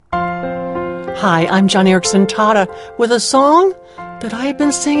Hi, I'm John Erickson Tata with a song that I have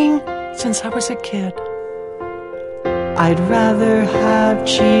been singing since I was a kid. I'd rather have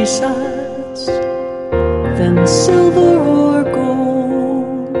Jesus than silver or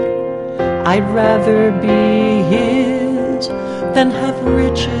gold. I'd rather be his than have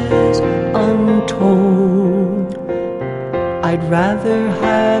riches untold. I'd rather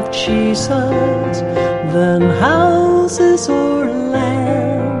have Jesus than houses or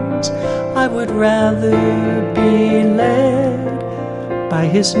lands. I would rather be led by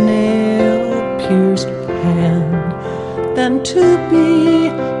his nail-pierced hand than to be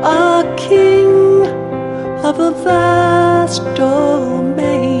a king of a vast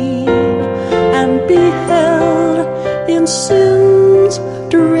domain and be held in sin's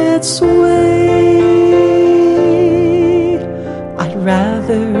dread sway. I'd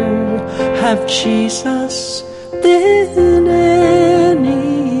rather have Jesus than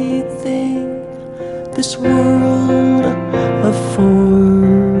anything this world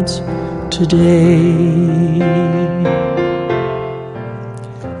affords today.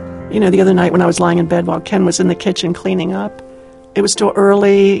 You know, the other night when I was lying in bed while Ken was in the kitchen cleaning up, it was still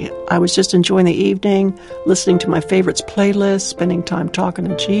early. I was just enjoying the evening, listening to my favorites playlist, spending time talking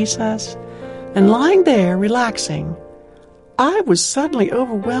to Jesus, and lying there, relaxing. I was suddenly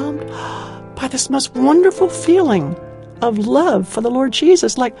overwhelmed by this most wonderful feeling of love for the Lord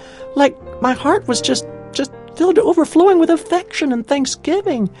Jesus. Like my heart was just filled to overflowing with affection and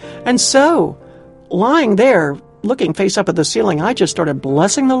thanksgiving. And so, lying there, looking face up at the ceiling, I just started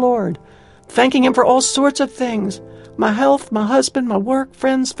blessing the Lord, thanking him for all sorts of things. My health, my husband, my work,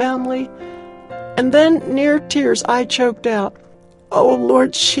 friends, family. And then, near tears, I choked out, "Oh,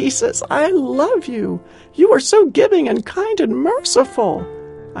 Lord Jesus, I love you. You are so giving and kind and merciful,"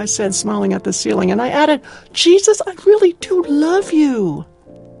 I said, smiling at the ceiling. And I added, "Jesus, I really do love you."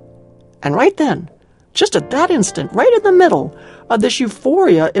 And right then, just at that instant, right in the middle of this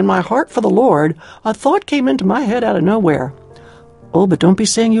euphoria in my heart for the Lord, a thought came into my head out of nowhere. "Oh, but don't be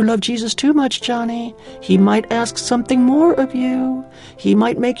saying you love Jesus too much, Johnny. He might ask something more of you. He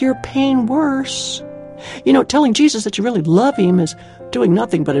might make your pain worse." You know, telling Jesus that you really love him is doing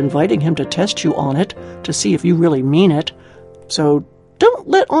nothing but inviting him to test you on it, to see if you really mean it. So don't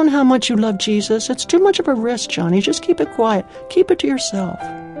let on how much you love Jesus. It's too much of a risk, Johnny. Just keep it quiet. Keep it to yourself.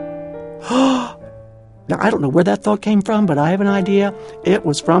 Now, I don't know where that thought came from, but I have an idea. It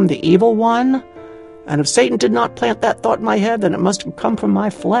was from the evil one. And if Satan did not plant that thought in my head, then it must have come from my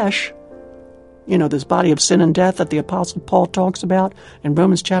flesh. You know, this body of sin and death that the Apostle Paul talks about in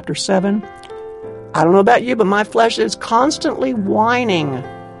Romans chapter 7. I don't know about you, but my flesh is constantly whining.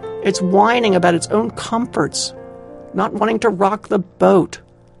 It's whining about its own comforts, not wanting to rock the boat.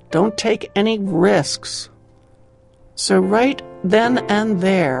 Don't take any risks. So right then and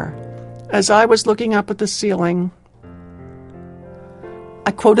there, as I was looking up at the ceiling,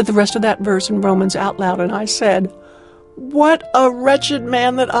 I quoted the rest of that verse in Romans out loud, and I said, "What a wretched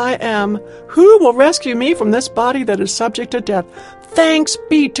man that I am! Who will rescue me from this body that is subject to death? Thanks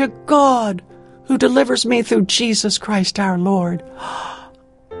be to God, who delivers me through Jesus Christ our Lord."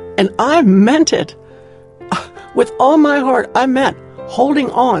 And I meant it. With all my heart, I meant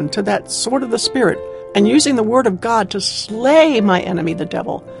holding on to that sword of the Spirit and using the word of God to slay my enemy, the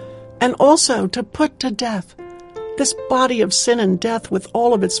devil, and also to put to death this body of sin and death with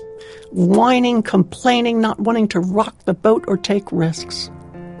all of its whining, complaining, not wanting to rock the boat or take risks.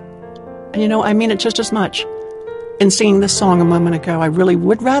 And you know, I mean it just as much in singing this song a moment ago. I really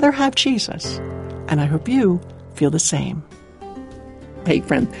would rather have Jesus, and I hope you feel the same. Hey,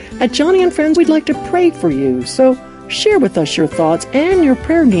 friend, at Johnny and Friends, we'd like to pray for you, so share with us your thoughts and your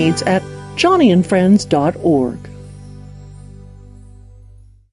prayer needs at johnnyandfriends.org.